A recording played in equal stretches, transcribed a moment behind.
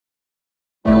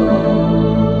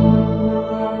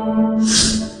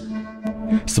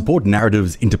Support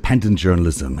Narrative's independent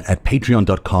journalism at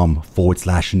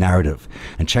patreon.com/narrative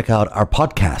and check out our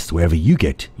podcast wherever you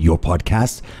get your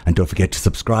podcasts. And don't forget to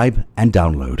subscribe and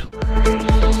download.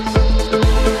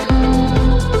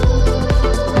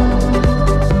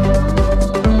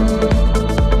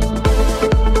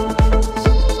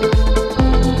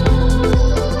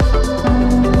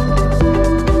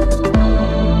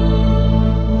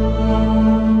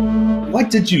 Why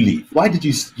did you leave? Why did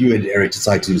you and Eric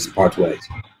decide to part ways?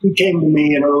 He came to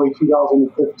me in early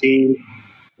 2015,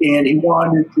 and he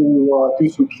wanted to do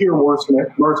some pure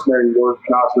mercenary work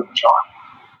in Azerbaijan.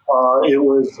 It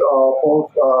was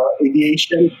both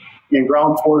aviation and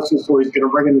ground forces, so he's going to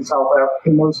bring in the South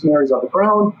African mercenaries on the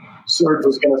ground. Serge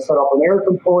was going to set up an air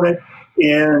component,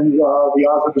 and the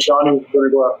Azerbaijani was going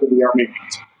to go after the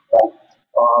Armenians.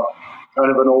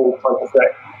 Kind of an old type of thing.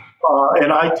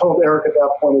 And I told Eric at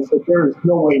that point, I said, there is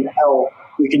no way in hell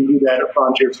we can do that at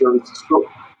Frontier Services Group.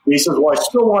 And he says, well, I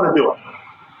still want to do it.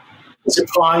 I said,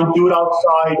 fine, do it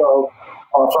outside of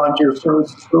Frontier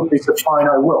Services Group. He said, fine,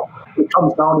 I will. It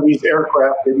comes down to these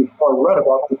aircraft that you've probably read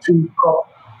about, the two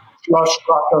Thrush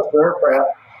Crocodile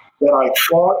aircraft that I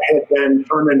thought had been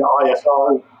turned into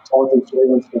ISR, intelligence,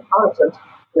 surveillance, and reconnaissance.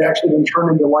 They actually been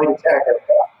turned into light attack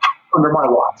aircraft under my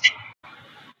watch.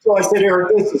 So I said,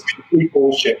 Eric, this is complete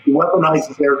bullshit. You weaponized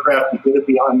this aircraft, you did it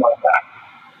behind my back.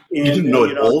 And, you didn't know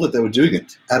at all that they were doing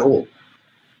it, at all?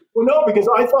 Well, no, because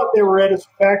I thought they were at his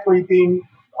factory being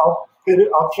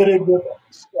outfitted with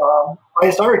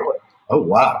ISR equipment. Oh,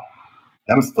 wow.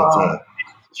 That was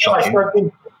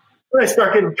shocking. When I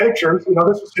start getting pictures, this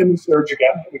was him and Serge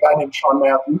again, a guy named Sean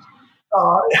Matthews.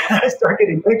 I start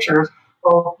getting pictures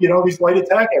of, these light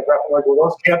attack aircraft. I'm like, well,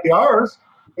 those can't be ours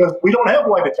because we don't have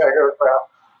light attack aircraft.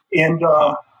 And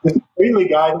this Israeli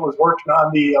guy that was working on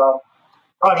the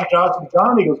Project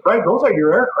Azerbaijan, he goes, Greg, those are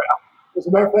your aircraft. As a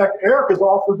matter of fact, Eric has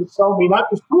offered to sell me not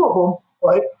just 2 of them,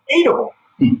 but 8 of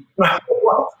them.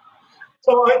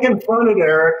 So I confronted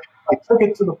Eric. I took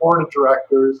it to the board of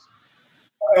directors.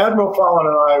 Admiral Fallon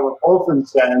and I were both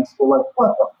incensed. We're like,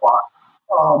 what the fuck?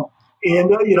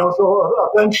 So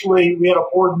eventually we had a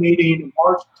board meeting in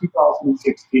March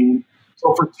 2016.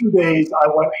 So for 2 days, I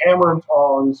went hammer and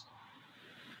tongs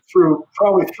through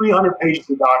probably 300 pages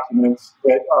of documents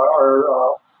that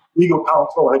our legal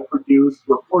counsel had produced,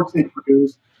 reports they'd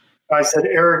produced. And I said,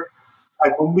 Eric, I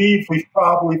believe we've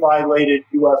probably violated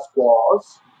U.S.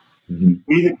 laws. Mm-hmm.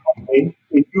 We, the company,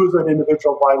 and you as an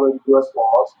individual violated U.S.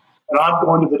 laws. And I'm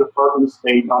going to the Department of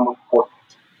State and I'm reporting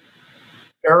it.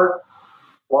 Eric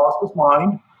lost his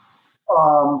mind.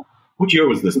 What year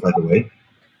was this, by the way?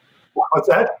 What's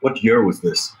that? What year was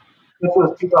this? This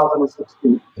was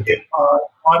 2016. Okay.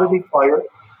 Wanted to be fired.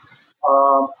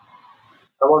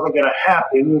 That wasn't going to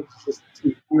happen. It's just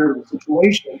too weird of a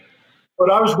situation. But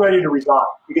I was ready to resign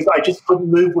because I just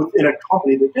couldn't live within a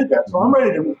company that did that. So I'm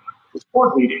ready to this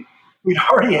board meeting. We'd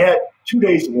already had 2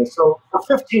 days of this. So for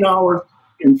 15 hours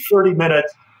and 30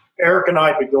 minutes, Eric and I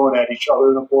had been going at each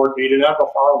other in a board meeting. Admiral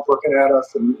Fallon was looking at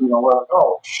us and, we're like,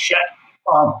 oh, shit.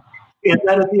 And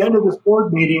then at the end of this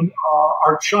board meeting,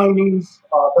 our Chinese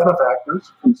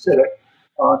benefactors from CITIC,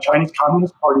 Chinese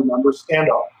Communist Party members, stand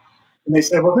up. And they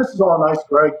say, well, this is all nice,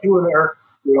 Greg. You and Eric,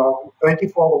 thank you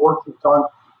for all the work you've done,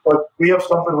 but we have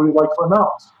something we'd like to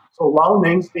announce. So Lao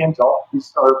Ning stands up.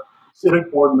 He's our CITIC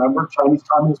board member, Chinese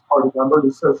Communist Party member. And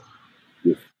he says,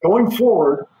 going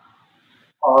forward,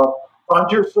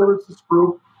 Frontier Services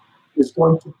Group is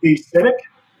going to be CITIC.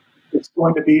 It's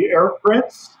going to be Air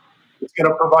Prince. It's going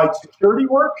to provide security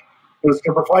work. And it's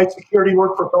going to provide security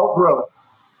work for Belt Road.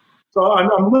 So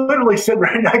I'm literally sitting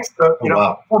right next to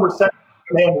former Senate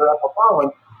Commander Admiral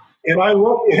Fallon, and I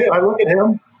look at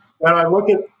him, and I look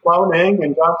at Lao Ning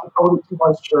and Johnson Cody, 2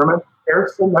 vice chairman.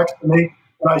 Eric's sitting next to me,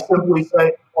 and I simply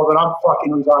say, well, then I'm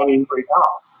fucking resigning right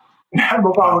now. And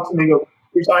Admiral Fallon looks at me and goes,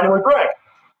 resigning with Greg.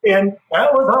 And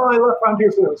that was how I left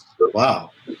Frontier Services Group.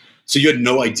 Wow. So you had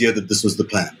no idea that this was the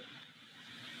plan?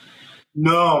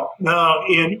 No.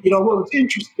 And, what's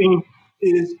interesting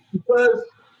is because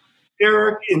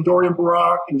Eric and Dorian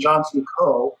Barak and Johnson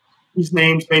Co., these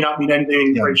names may not mean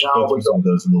anything right now. We'll go through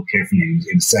those a little carefully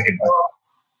in a second.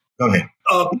 Go ahead.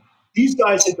 These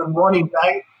guys had been running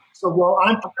back. So while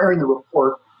I'm preparing the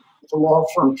report, it's a law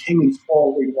firm King and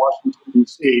Spalding in Washington,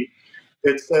 D.C.,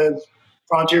 that says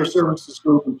Frontier Services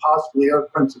Group and possibly Air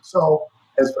Prince itself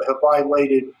have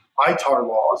violated ITAR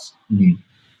laws. Mm-hmm.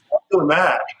 I'm doing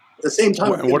that. At the same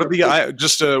time, what are the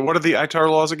ITAR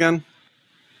laws again?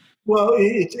 Well,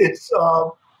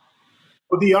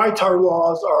 the ITAR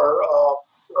laws are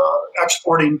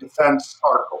exporting defense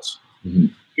articles. Mm-hmm.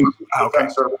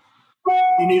 Defense service.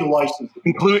 You need a license.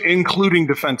 Including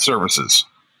defense services.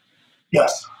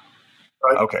 Yes.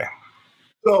 Right. Okay.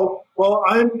 So, well,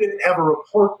 I have a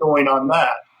report going on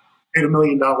that. Paid $1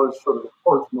 million for the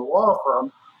report from the law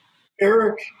firm.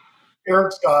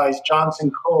 Eric's guys,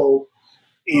 Johnson Cove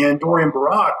and Dorian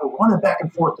Barak, were running back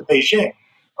and forth to Beijing.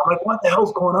 I'm like, what the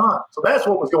hell's going on? So that's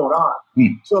what was going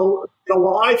on. So,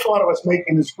 while I thought I was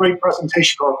making this great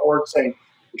presentation to our board saying,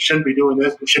 we shouldn't be doing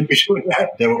this, we shouldn't be doing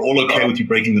that. They were all okay with you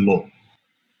breaking the law.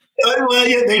 Well,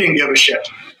 yeah, they didn't give a shit.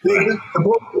 The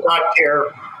board did not care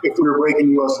if we were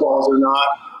breaking U.S. laws or not.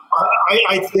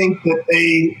 I think that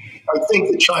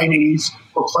the Chinese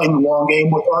were playing the long game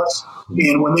with us.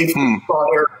 And when they brought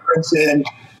Eric Prince in,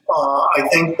 I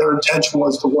think their intention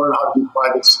was to learn how to do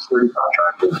private security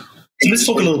contracting. So let's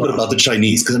talk a little bit about the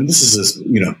Chinese, because this is,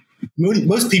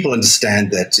 most people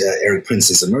understand that Eric Prince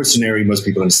is a mercenary. Most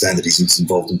people understand that he's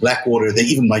involved in Blackwater. There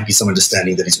even might be some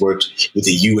understanding that he's worked with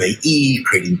the UAE,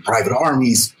 creating private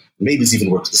armies. Maybe he's even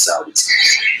worked with the Saudis.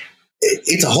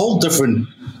 It's a whole different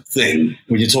thing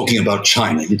when you're talking about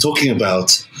China. You're talking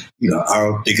about,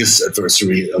 our biggest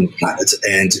adversary on the planet,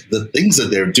 and the things that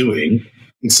they're doing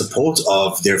in support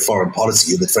of their foreign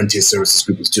policy, the Frontier Services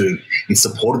Group is doing in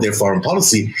support of their foreign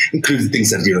policy, including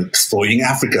things that, exploiting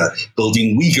Africa,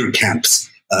 building Uyghur camps,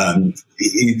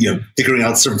 figuring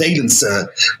out surveillance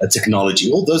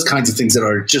technology, all those kinds of things that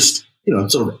are just,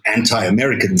 sort of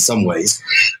anti-American in some ways.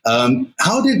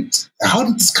 How did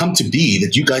this come to be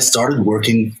that you guys started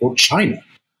working for China?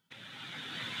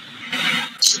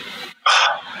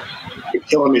 You're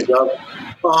killing me, Doug.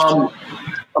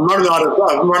 I'm running out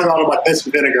of my piss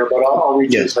and vinegar, but I'll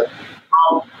read you a second.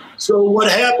 So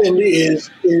what happened is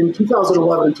in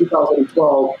 2011,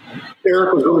 2012,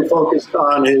 Eric was really focused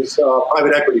on his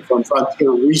private equity fund,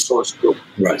 Frontier Resource Group.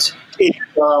 Right.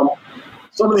 And,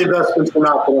 some of the investments were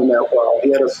not going that well.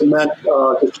 He had a cement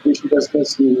distribution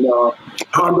business in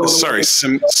condo. Sorry,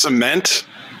 cement?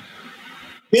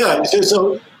 Yeah.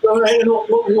 So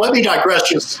let me digress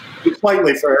just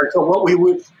slightly for Eric. So what we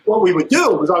would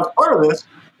do, because I was part of this,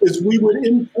 is we would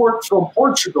import from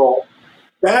Portugal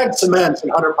bagged cements in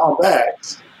 100-pound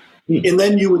bags, and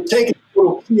then you would take a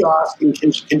little kiosk in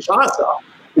Kinshasa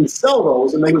and sell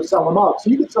those, and they would sell them out. So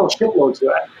you could sell shiploads of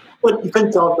that, but you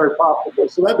couldn't sell it very profitably.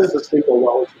 So that business didn't go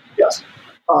well, yes.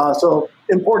 So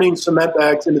importing cement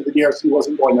bags into the DRC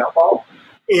wasn't going that well.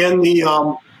 And the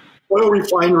oil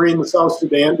refinery in the South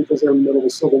Sudan, because they're in the middle of a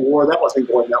civil war, that wasn't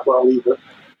going that well either.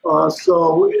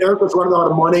 So Eric was running out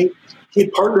of money. He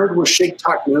had partnered with Sheikh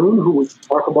Taknoon, who we'll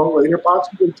talk about later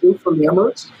possibly too, from the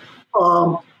Emirates.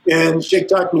 And Sheikh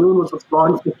Taknoon was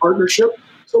withdrawing from the partnership.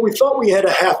 So we thought we had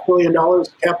 $500 million of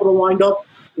capital lined up.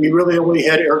 We really only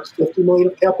had Eric's $50 million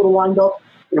of capital lined up.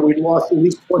 And we'd lost at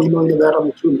least $20 million of that on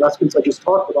the two investments I just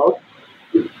talked about.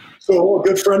 So a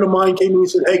good friend of mine came to me and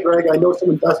said, hey, Greg, I know some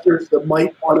investors that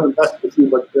might want to invest with you,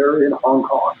 but they're in Hong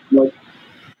Kong. I'm like,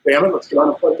 damn it, let's get on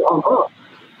a flight to Hong Kong.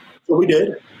 So we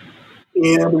did.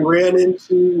 And we ran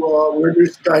into, we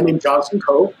introduced a guy named Johnson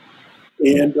Cove.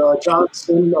 And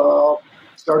Johnson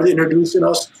started introducing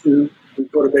us to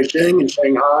go to Beijing and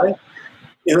Shanghai.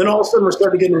 And then all of a sudden, we're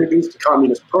starting to get introduced to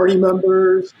Communist Party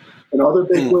members and other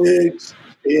bigwigs.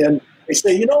 And they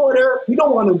say, you know what, Eric, we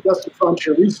don't want to invest in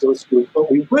Frontier Resource Group,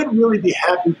 but we would really be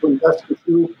happy to invest with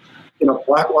you in a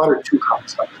Blackwater 2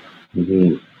 concept.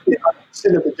 Mm-hmm. And I'm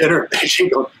sitting at the dinner at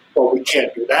Beijing going, well, we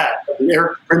can't do that. I mean,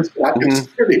 Eric Prince cannot do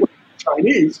security with the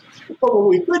Chinese. But what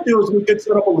we could do is we could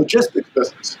set up a logistics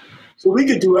business. So we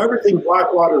could do everything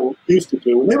Blackwater used to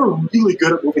do. And they were really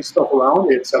good at moving stuff around.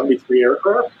 They had 73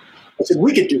 aircraft. I said,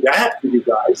 we could do that for you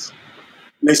guys.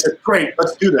 And they said, great,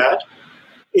 let's do that.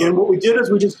 And what we did is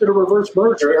we just did a reverse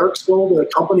merger. Eric sold a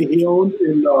company he owned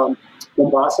in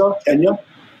Mombasa, Kenya.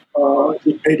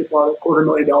 He paid about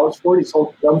 $250,000 for it. He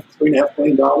sold it to them for $3.5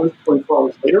 million 24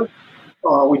 hours later.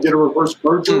 We did a reverse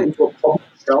merger into a public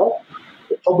shell.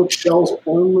 The public shell's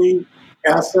only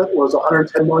asset was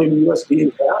 $110 million USD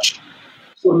in cash.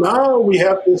 So now we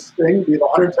have this thing. We have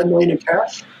 $110 million in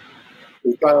cash.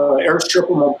 We've got an airstrip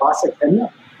in Mombasa,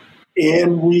 Kenya.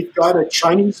 And we've got a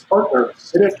Chinese partner,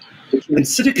 CITIC. And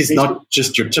CITIC is not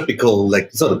just your typical,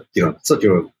 it's not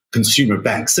your consumer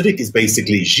bank. CITIC is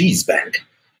basically Xi's bank.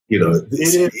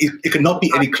 It could not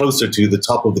be any closer to the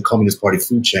top of the Communist Party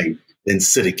food chain than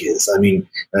CITIC is. I mean,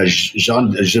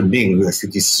 Jean Jinping, who I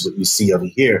think you see over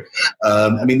here,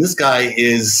 this guy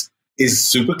is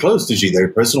super close to Xi. They're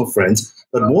personal friends,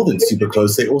 but more than super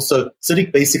close,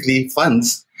 CITIC basically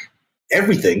funds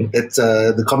everything that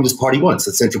the Communist Party wants,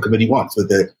 the Central Committee wants, with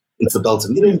the Belt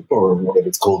and Road or whatever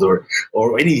it's called,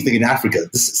 or anything in Africa.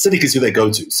 CITIC is who they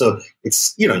go to. So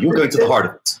it's, you're going to the heart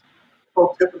of it.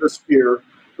 Tip of the spear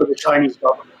for the Chinese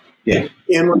government. Yeah.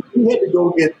 And when we had to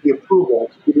go get the approval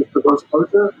to do this reverse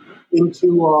merger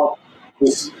into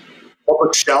this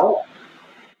public shell,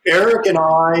 Eric and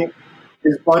I,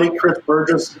 his buddy Chris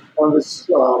Burgess, one of his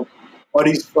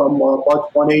buddies from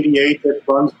Buds 188 that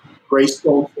runs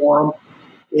Greystone Forum,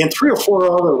 and 3 or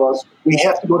 4 other of us, we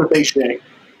have to go to Beijing.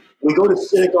 We go to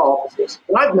CITIC offices,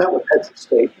 and I've met with heads of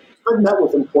state. I've met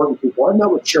with important people. I've met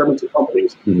with chairmen of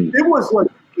companies. Mm-hmm. It was like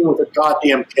being with a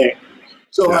goddamn king.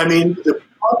 So, I mean, the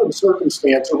problem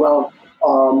circumstance around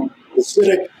the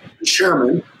CITIC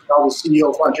chairman, now the CEO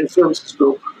of Financial Services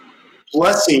Group,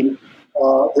 blessing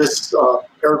this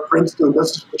Eric Prince doing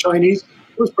business with the Chinese,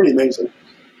 it was pretty amazing.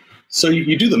 So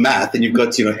you do the math, and you've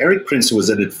got Eric Prince, who was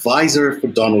an advisor for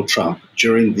Donald Trump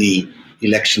during the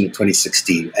election of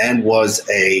 2016, and was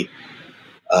a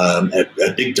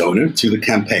big donor to the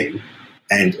campaign,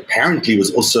 and apparently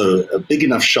was also a big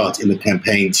enough shot in the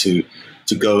campaign to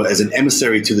go as an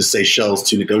emissary to the Seychelles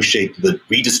to negotiate the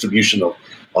redistribution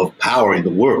of power in the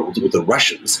world with the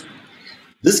Russians.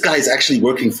 This guy is actually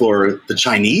working for the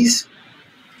Chinese?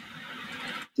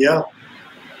 Yeah.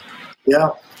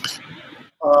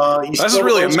 This is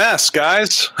really a mess,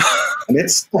 guys. And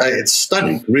it's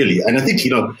stunning, really. And I think,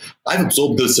 I've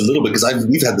absorbed this a little bit because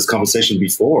we've had this conversation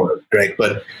before, Greg,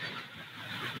 but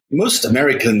most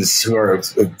Americans who are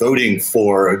voting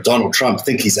for Donald Trump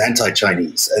think he's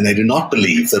anti-Chinese, and they do not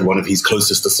believe that one of his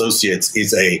closest associates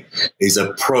is a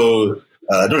pro.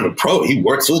 Not even pro. He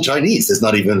works for the Chinese. He's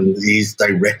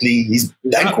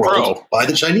bankrolled by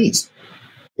the Chinese.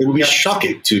 It would be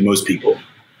shocking to most people.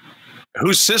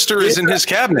 Whose sister is in his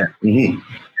cabinet? Mm-hmm.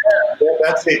 Yeah,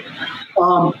 that's it.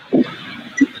 And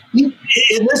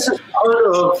this is part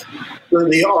of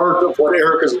the art of what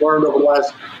Eric has learned over the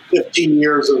last 15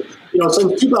 years of,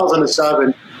 since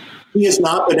 2007, he has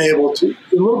not been able to,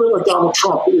 a little bit like Donald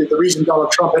Trump, the reason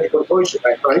Donald Trump had to go to Deutsche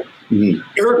Bank, right? Mm-hmm.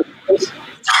 Eric, it's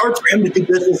hard for him to do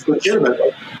business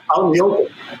legitimately out in the open.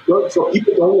 So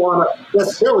people don't want to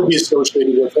necessarily be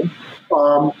associated with him.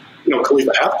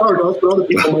 Khalifa Haftar does, but other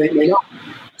people may not.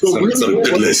 So it's on a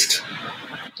good list.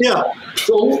 Yeah.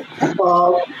 So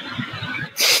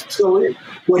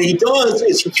what he does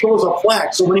is he throws a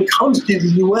flag. So when he comes to the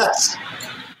U.S.,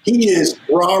 he is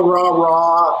rah, rah,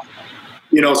 rah,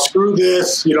 screw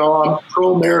this, I'm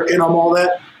pro-American, I'm all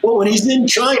that. But when he's in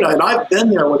China, and I've been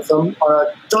there with him on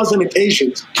a dozen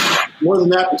occasions, more than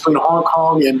that between Hong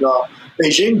Kong and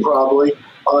Beijing probably,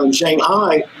 and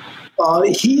Shanghai,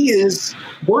 he is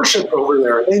worshipped over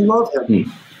there. They love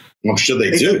him. I'm sure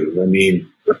they do. I mean,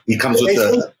 he comes with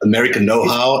the American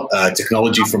know-how,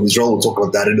 technology from Israel. We'll talk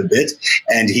about that in a bit.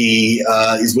 And he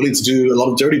is willing to do a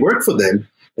lot of dirty work for them,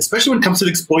 especially when it comes to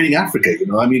exploiting Africa.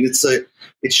 I mean, it's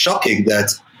shocking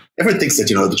that everyone thinks that,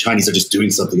 the Chinese are just doing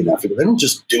something in Africa. They're not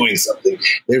just doing something.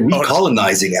 They're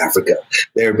recolonizing Africa.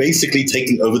 They're basically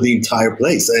taking over the entire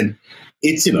place. And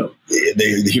it's,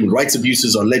 the human rights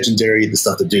abuses are legendary, the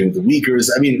stuff they're doing with the Uyghurs.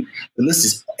 I mean, the list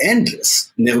is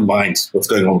endless, never mind what's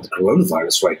going on with the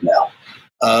coronavirus right now.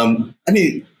 I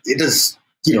mean, it does,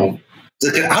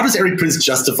 how does Eric Prince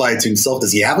justify it to himself?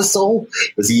 Does he have a soul?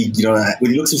 Does he,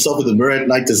 when he looks himself in the mirror at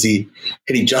night,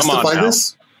 can he justify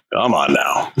this? Come on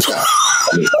now.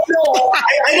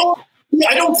 No,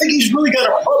 I don't think he's really got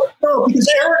a no, because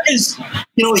Eric is,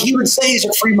 he would say he's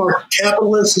a free market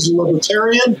capitalist, he's a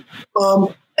libertarian.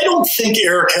 I don't think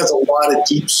Eric has a lot of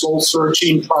deep soul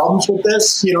searching problems with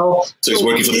this, So he's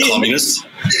working for the communists?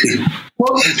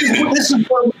 Well, this is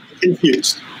where we're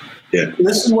confused. Yeah. And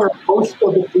this is where most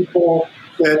of the people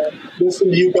that listen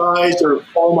to you guys or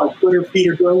follow my Twitter feed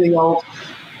or do anything else,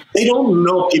 they don't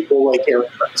know people like Eric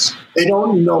Prince. They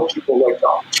don't know people like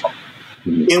Donald Trump.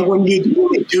 Mm-hmm. And when you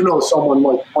really do know someone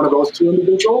like one of those two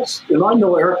individuals, and I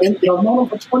know Eric, and I've known him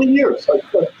for 20 years. I've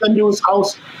been to his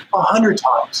house 100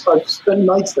 times. I've spent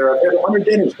nights there. I've had 100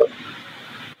 dinners with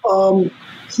him.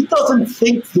 He doesn't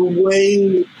think the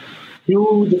way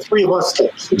the three of us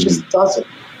think. He just doesn't.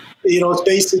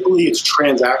 It's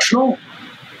transactional,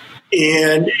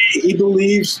 and he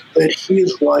believes that he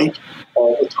is right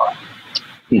all the time.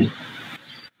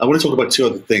 I want to talk about two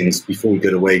other things before we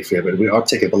get away from it, but we are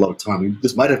taking up a lot of time.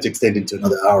 This might have to extend into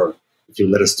another hour if you'll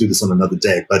let us do this on another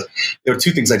day. But there are two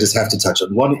things I just have to touch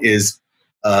on. One is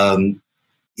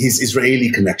his Israeli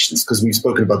connections, because we've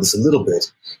spoken about this a little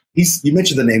bit. You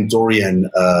mentioned the name Dorian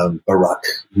Barak,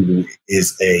 who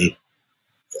is a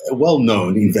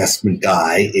well-known investment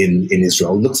guy in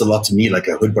Israel. Looks a lot to me like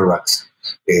a Hood Barak's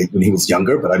when he was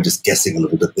younger, but I'm just guessing a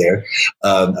little bit there.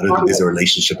 I don't think there's a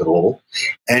relationship at all.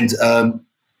 And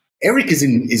Eric is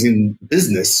in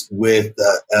business with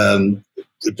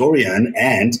Dorian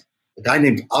and a guy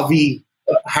named Avi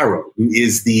Harrow, who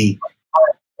is the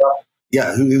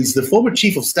Yeah, who is the former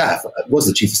chief of staff, was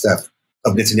the chief of staff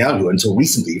of Netanyahu until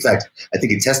recently. In fact, I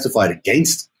think he testified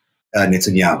against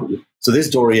Netanyahu. So there's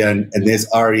Dorian, and there's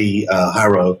Ari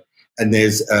Haro, and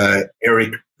there's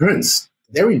Eric Prince.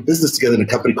 They're in business together in a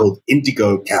company called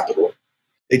Indigo Capital.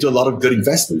 They do a lot of good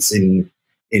investments in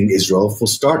Israel for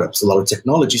startups, a lot of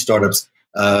technology startups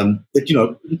that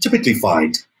you typically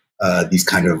find these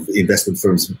kind of investment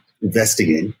firms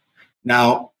investing in.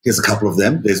 Now, there's a couple of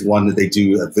them. There's one that they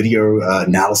do a video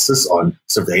analysis on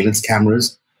surveillance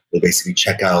cameras. They basically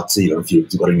check out, if you've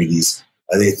got any of these,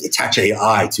 they attach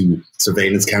AI to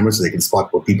surveillance cameras so they can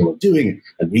spot what people are doing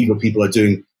and read what people are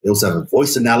doing. They also have a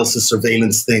voice analysis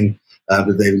surveillance thing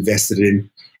that they've invested in.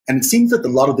 And it seems that a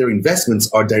lot of their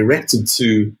investments are directed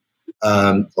to,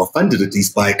 or funded at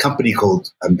least, by a company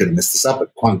called, I'm going to mess this up,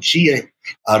 but Proxy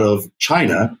out of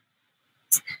China.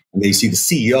 And then you see the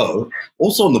CEO.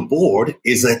 Also on the board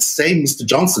is that same Mr.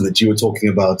 Johnson that you were talking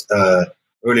about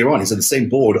earlier on. He's on the same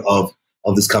board of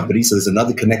this company. So there's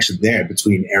another connection there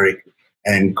between Eric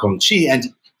and Proxy.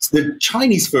 And the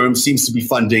Chinese firm seems to be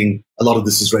funding a lot of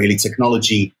this Israeli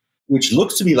technology, which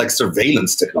looks to me like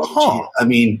surveillance technology. Huh. I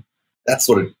mean, that's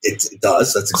what it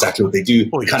does. That's exactly what they do.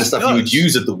 The kind of stuff you would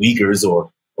use at the Uyghurs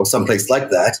or someplace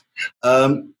like that.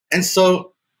 And so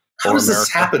how does this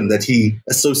happen that he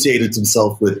associated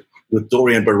himself with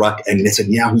Dorian Barak and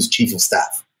Netanyahu's chief of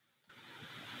staff?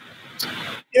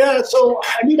 Yeah, so,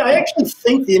 I actually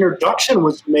think the introduction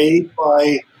was made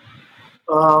by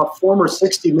former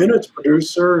 60 Minutes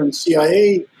producer and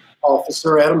CIA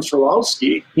officer Adam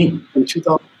Sralowski in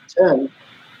 2010.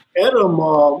 Adam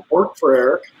worked for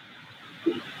Eric.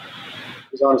 He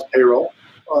was on his payroll.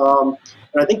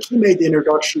 And I think he made the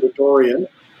introduction to Dorian.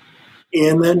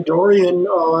 And then Dorian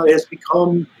has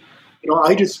become,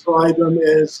 I describe him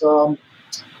as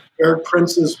Eric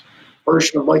Prince's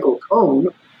version of Michael Cohen,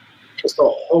 just a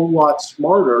whole lot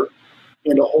smarter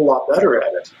and a whole lot better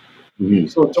at it. Mm-hmm.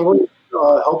 So Dorian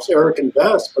helps Eric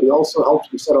invest, but he also helps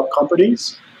him set up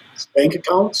companies, bank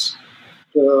accounts,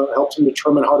 helps him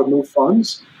determine how to move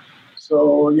funds.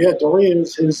 So, yeah, Dorian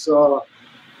is his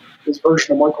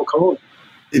version of Michael Cohen.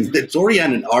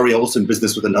 Dorian and Ari are also in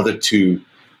business with another two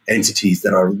entities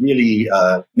that are really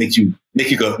make you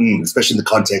go, especially in the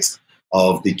context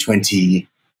of the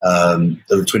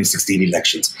 2016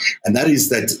 elections. And that is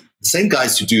that the same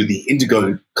guys who do the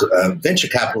Indigo venture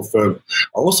capital firm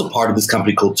are also part of this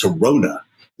company called Torona.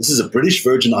 This is a British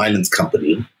Virgin Islands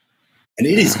company, and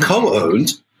it is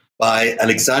co-owned by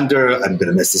Alexander, I'm going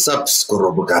to mess this up,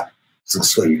 Skoroboga,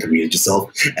 so you can read it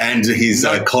yourself, and his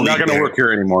colleague. Not going to work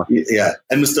here anymore. Yeah,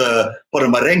 and Mr.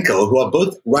 Ponomarenko, who are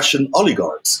both Russian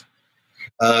oligarchs.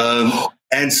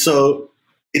 And so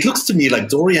it looks to me like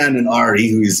Dorian and Ari,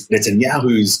 who is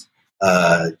Netanyahu's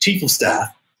chief of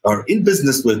staff, are in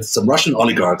business with some Russian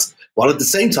oligarchs, while at the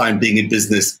same time being in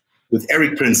business with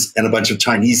Eric Prince and a bunch of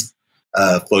Chinese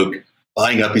folk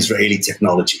buying up Israeli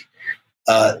technology.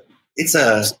 It's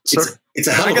a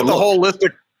hell of a look.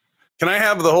 Can I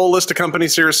have the whole list of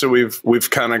companies here? So we've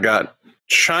kind of got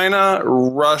China,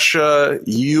 Russia,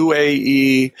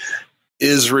 UAE,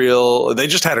 Israel. They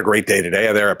just had a great day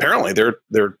today. They're at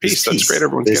peace. That's great.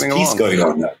 Everyone's getting along. There's peace going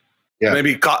on now. Yeah.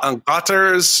 Maybe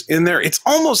Qatar's in there. It's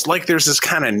almost like there's this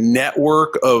kind of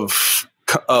network of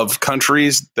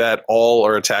countries that all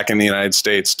are attacking the United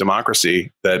States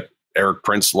democracy that Eric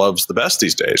Prince loves the best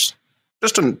these days.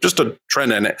 Just a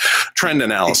trend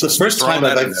analysis. It's the first time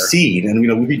I've seen, and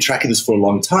we've been tracking this for a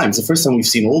long time. It's the first time we've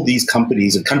seen all these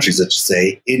companies and countries, let's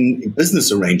say, in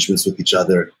business arrangements with each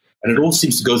other, and it all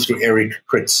seems to go through Eric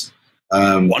Prince.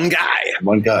 One guy.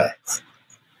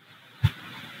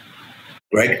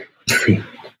 Greg,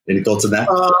 any thoughts on that?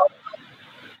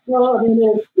 Well,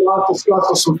 I've discussed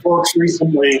with some folks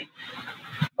recently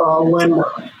when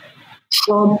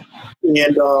Trump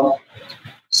and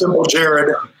Simple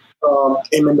Jared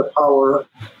came into power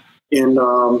in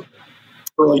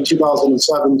early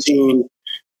 2017,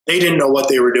 they didn't know what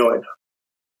they were doing.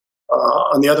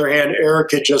 On the other hand,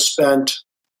 Eric had just spent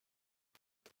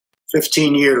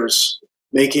 15 years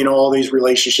making all these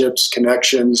relationships,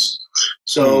 connections.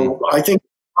 So I think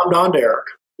I'm on to Eric.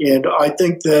 And I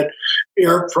think that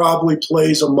Eric probably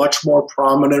plays a much more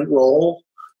prominent role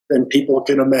than people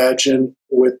can imagine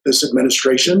with this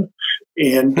administration.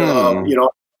 And,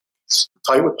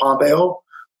 tight with Pompeo.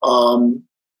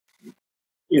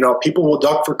 People will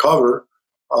duck for cover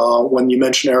when you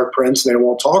mention Eric Prince. They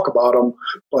won't talk about him.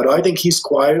 But I think he's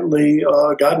quietly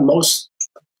gotten most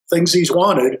things he's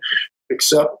wanted,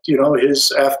 except,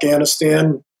 his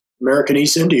Afghanistan, American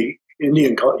East India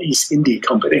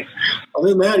Company. Other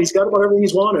than that, he's got about everything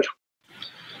he's wanted.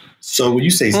 So when you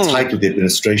say he's tight with the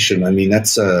administration, I mean,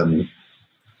 that's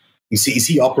Is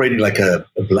he operating like a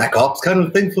black ops kind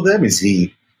of thing for them? Is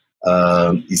he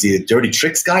a dirty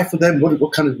tricks guy for them?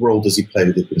 What kind of role does he play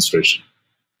with the administration?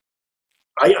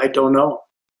 I don't know.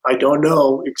 I don't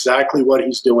know exactly what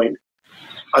he's doing.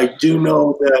 I do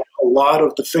know that a lot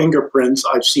of the fingerprints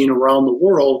I've seen around the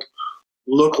world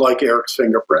look like Eric's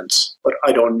fingerprints, but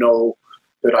I don't know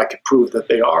that I could prove that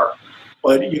they are.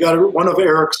 But you got one of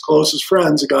Eric's closest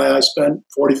friends, a guy I spent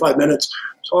 45 minutes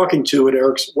talking to at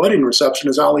Eric's wedding reception,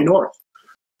 is Ollie North.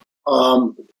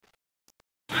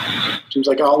 Seems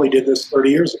like Ollie did this 30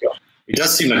 years ago. It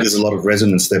does seem like there's a lot of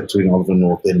resonance there between Oliver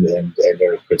North and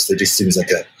Eric Prince. They just seems like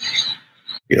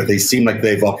they seem like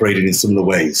they've operated in similar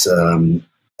ways,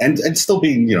 and still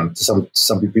being, to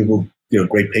some people,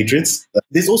 great patriots.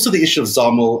 There's also the issue of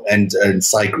Zamel and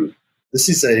Psy Group. This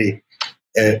is a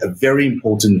very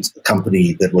important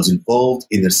company that was involved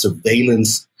in the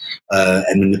surveillance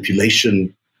and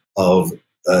manipulation of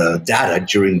data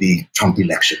during the Trump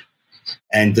election.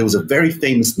 And there was a very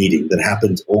famous meeting that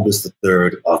happened August the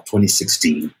 3rd of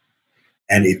 2016.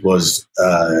 And it was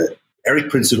Eric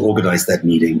Prince who organized that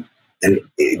meeting. And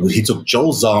he took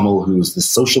Joel Zamel, who was the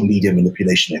social media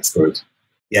manipulation expert.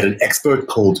 He had an expert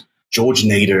called George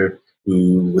Nader,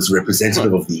 who was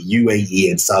representative of the UAE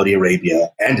and Saudi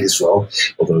Arabia and Israel,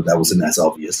 although that wasn't as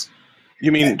obvious.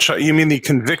 You mean the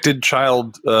convicted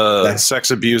child sex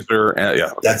abuser?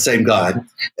 Yeah, that same guy. And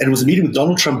it was a meeting with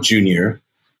Donald Trump Jr.,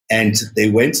 and they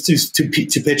went to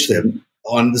pitch them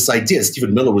on this idea.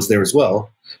 Stephen Miller was there as well,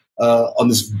 on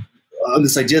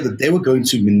this idea that they were going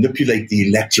to manipulate the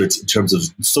electorate in terms of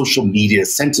social media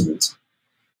sentiment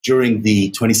during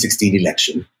the 2016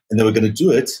 election, and they were going to do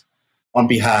it on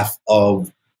behalf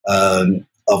of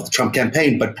the Trump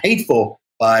campaign, but paid for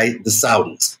by the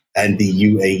Saudis and the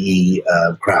UAE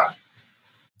crown.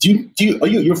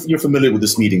 You're familiar with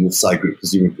this meeting with Psy Group,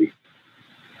 presumably?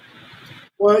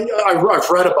 Well, I've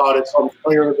read about it, so I'm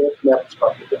familiar with it from that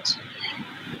perspective. Yes.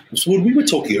 So when we were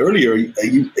talking earlier,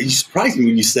 you surprised me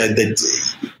when you said that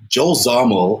Joel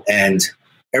Zamel and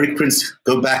Eric Prince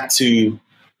go back to,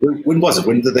 when was it?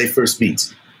 When did they first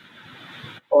meet?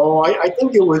 Oh, I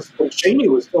think it was when Cheney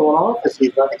was still in office. I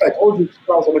think I told you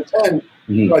 2010.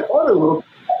 Mm-hmm. So I thought it was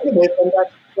a little bit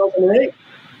back to 2008.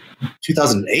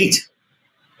 2008?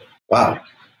 Wow.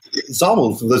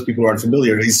 Zamel, for those people who aren't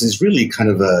familiar, is really kind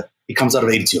of he comes out of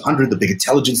 8200, the big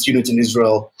intelligence unit in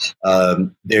Israel.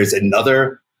 There's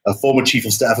another former chief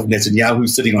of staff of Netanyahu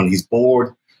sitting on his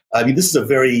board. I mean, this is a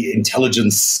very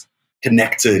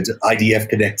intelligence-connected,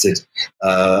 IDF-connected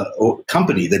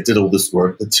company that did all this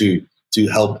work to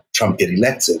help Trump get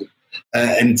elected.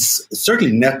 And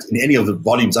certainly not in any of the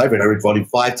volumes I've read. I read volume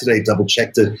 5 today,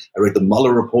 double-checked it. I read the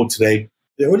Mueller report today.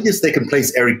 The earliest they can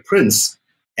place Eric Prince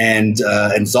and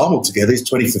Zamel together is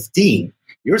 2015.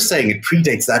 You're saying it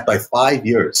predates that by 5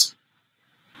 years.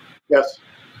 Yes.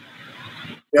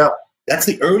 Yeah. That's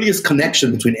the earliest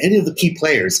connection between any of the key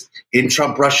players in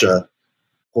Trump Russia,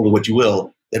 call it what you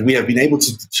will, that we have been able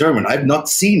to determine. I've not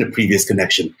seen a previous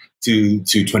connection to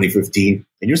 2015.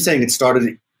 And you're saying it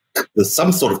started,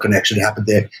 some sort of connection happened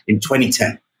there in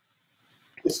 2010.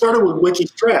 It started with Wiki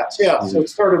Strats, yeah. Mm-hmm. So it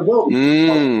started with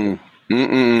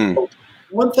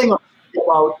One thing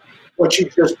about what you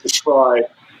just described,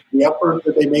 the effort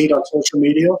that they made on social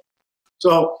media.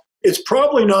 So it's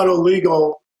probably not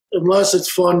illegal unless it's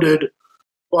funded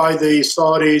by the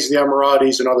Saudis, the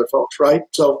Emiratis, and other folks, right?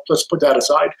 So let's put that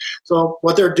aside. So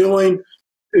what they're doing,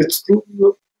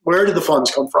 where did the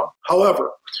funds come from?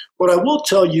 However, what I will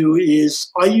tell you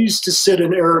is I used to sit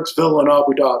in Eric's villa in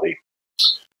Abu Dhabi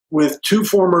with two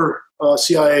former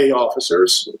CIA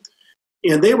officers,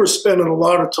 and they were spending a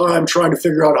lot of time trying to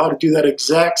figure out how to do that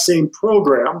exact same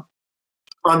program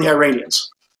on the Iranians.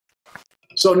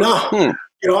 So now,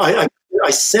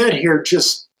 I sat here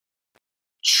just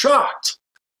shocked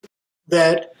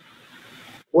that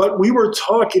what we were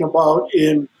talking about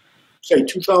in, say,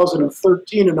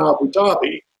 2013 in Abu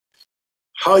Dhabi,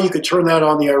 how you could turn that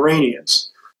on the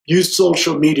Iranians, use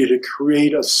social media to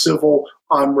create a civil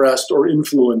unrest or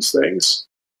influence things.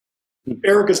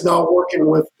 Eric is now working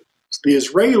with the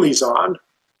Israelis on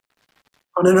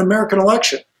an American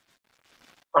election.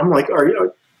 I'm like,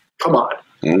 come on.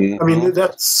 I mean,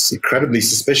 that's incredibly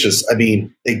suspicious. I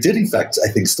mean, they did, in fact, I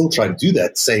think, still try to do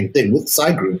that same thing with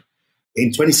Psy Group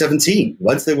in 2017.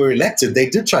 Once they were elected, they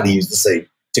did try to use the same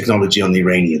technology on the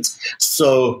Iranians.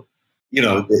 So,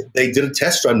 they did a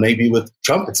test run maybe with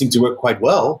Trump. It seemed to work quite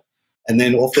well. And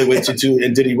then off they went and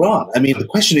did Iran. I mean, the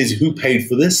question is, who paid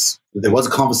for this? There was a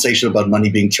conversation about money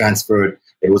being transferred.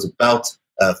 It was about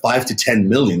 5 to 10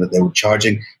 million that they were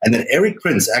charging. And then Eric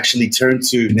Prince actually turned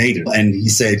to Nader and he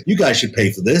said, you guys should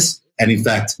pay for this. And in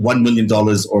fact, $1 million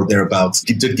or thereabouts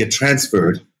did get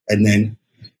transferred. And then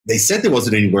they said there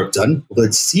wasn't any work done, although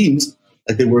it seems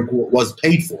like the work was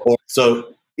paid for.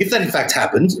 So if that in fact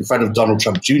happened in front of Donald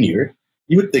Trump Jr.,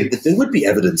 you would think that there would be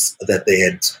evidence that they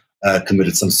had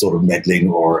committed some sort of meddling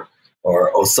or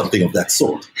something of that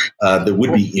sort. That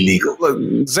would be illegal.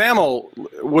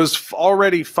 XAML was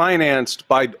already financed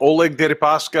by Oleg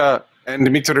Deripaska and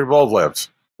Dmitry Rybovlev.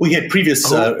 Well, he had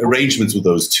previous arrangements with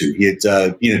those two. He had,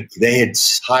 they had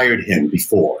hired him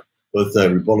before. Both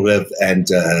Rybovlev and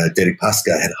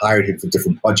Deripaska had hired him for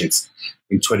different projects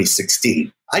in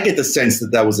 2016. I get the sense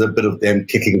that that was a bit of them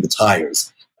kicking the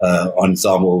tires on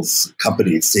XAML's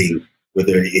company and seeing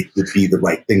whether it would be the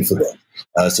right thing for them.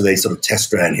 So they sort of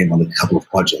test ran him on a couple of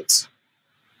projects.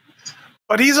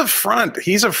 But he's a front.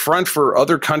 He's a front for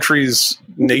other countries'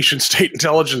 nation-state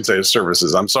intelligence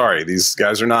services. I'm sorry. These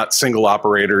guys are not single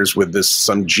operators with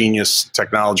some genius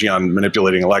technology on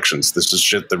manipulating elections. This is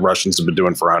shit that Russians have been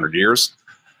doing for 100 years.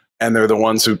 And they're the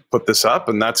ones who put this up.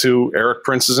 And that's who Eric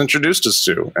Prince has introduced us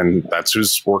to. And that's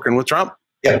who's working with Trump.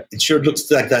 Yeah, it sure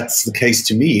looks like that's the case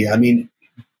to me. I mean,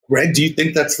 Greg, do you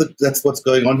think that's what's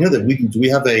going on here? Do we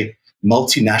have a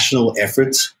multinational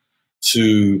effort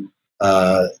to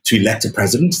elect a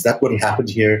president? Is that what happened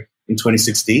here in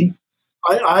 2016?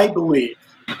 I believe,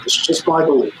 it's just my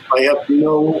belief, I have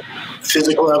no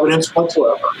physical evidence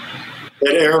whatsoever,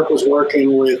 that Eric was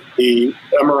working with the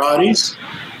Emiratis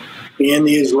and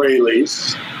the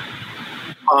Israelis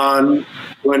on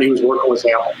when he was working with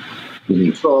XAML.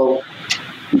 Mm-hmm. So,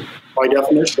 by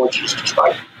definition, what you just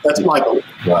described, that's my belief.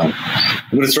 Wow.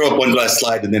 I'm going to throw up one last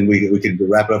slide and then we can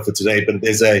wrap it up for today. But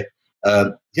there's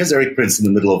here's Eric Prince in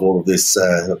the middle of all of this,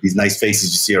 these nice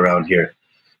faces you see around here.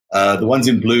 The ones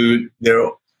in blue, they're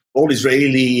all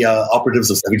Israeli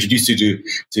operatives. I've introduced you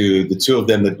to the two of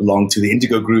them that belong to the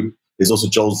Indigo Group. There's also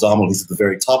Joel Zamel, he's at the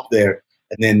very top there.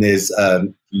 And then there's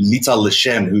Lital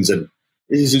Leshem, who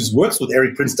works with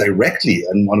Eric Prince directly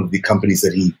in one of the companies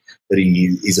that he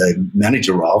is a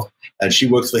manager of. And she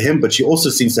works for him, but she also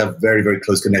seems to have very, very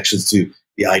close connections to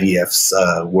the IDF's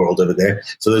world over there.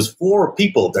 So there's 4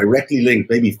 people directly linked,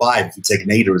 maybe 5 if you take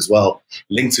Nader as well,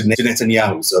 linked to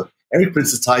Netanyahu. So Eric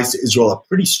Prince's ties to Israel are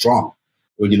pretty strong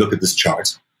when you look at this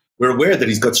chart. We're aware that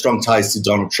he's got strong ties to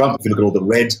Donald Trump. If you look at all the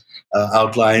red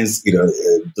outlines,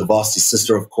 Devos,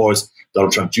 sister, of course,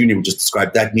 Donald Trump Jr., we just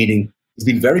described that meeting. He's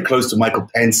been very close to Michael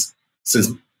Pence since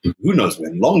who knows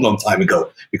when, long, long time ago,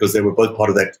 because they were both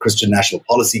part of that Christian National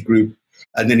Policy Group.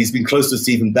 And then he's been close to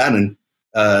Stephen Bannon,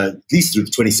 at least through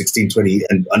the 2016-20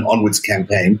 and onwards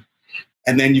campaign.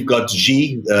 And then you've got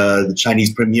Xi, the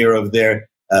Chinese premier over there,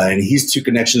 and his 2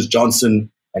 connections, Johnson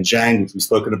and Zhang, which we've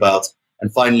spoken about.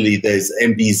 And finally, there's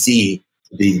MBZ,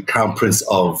 the Crown Prince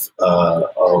of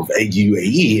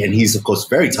UAE, and he's, of course,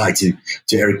 very tied to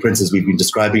Eric Prince, as we've been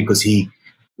describing, because he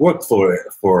worked for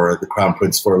the Crown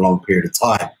Prince for a long period of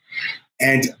time.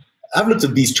 And I've looked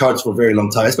at these charts for a very long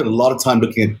time. I spent a lot of time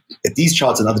looking at these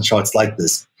charts and other charts like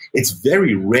this. It's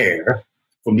very rare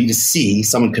for me to see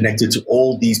someone connected to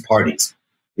all these parties.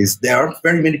 There aren't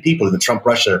very many people in the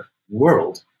Trump-Russia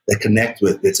world that connect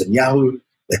with Netanyahu,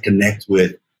 that connect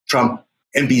with Trump,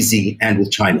 MBZ, and with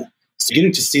China. So you're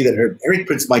getting to see that Eric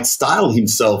Prince might style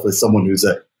himself as someone who's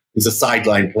a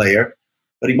sideline player,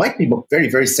 but he might be a very,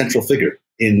 very central figure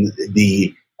in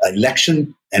the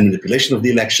election and manipulation of the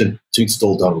election to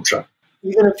install Donald Trump.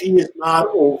 Even if he is not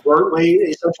overtly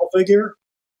a central figure,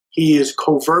 he is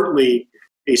covertly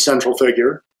a central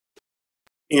figure,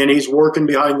 and he's working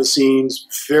behind the scenes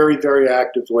very, very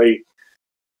actively,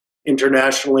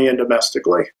 internationally and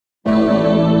domestically.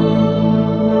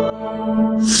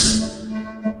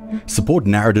 Support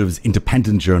Narrative's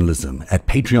independent journalism at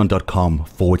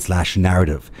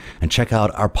patreon.com/narrative and check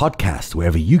out our podcast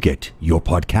wherever you get your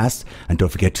podcasts, and don't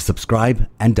forget to subscribe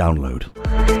and download.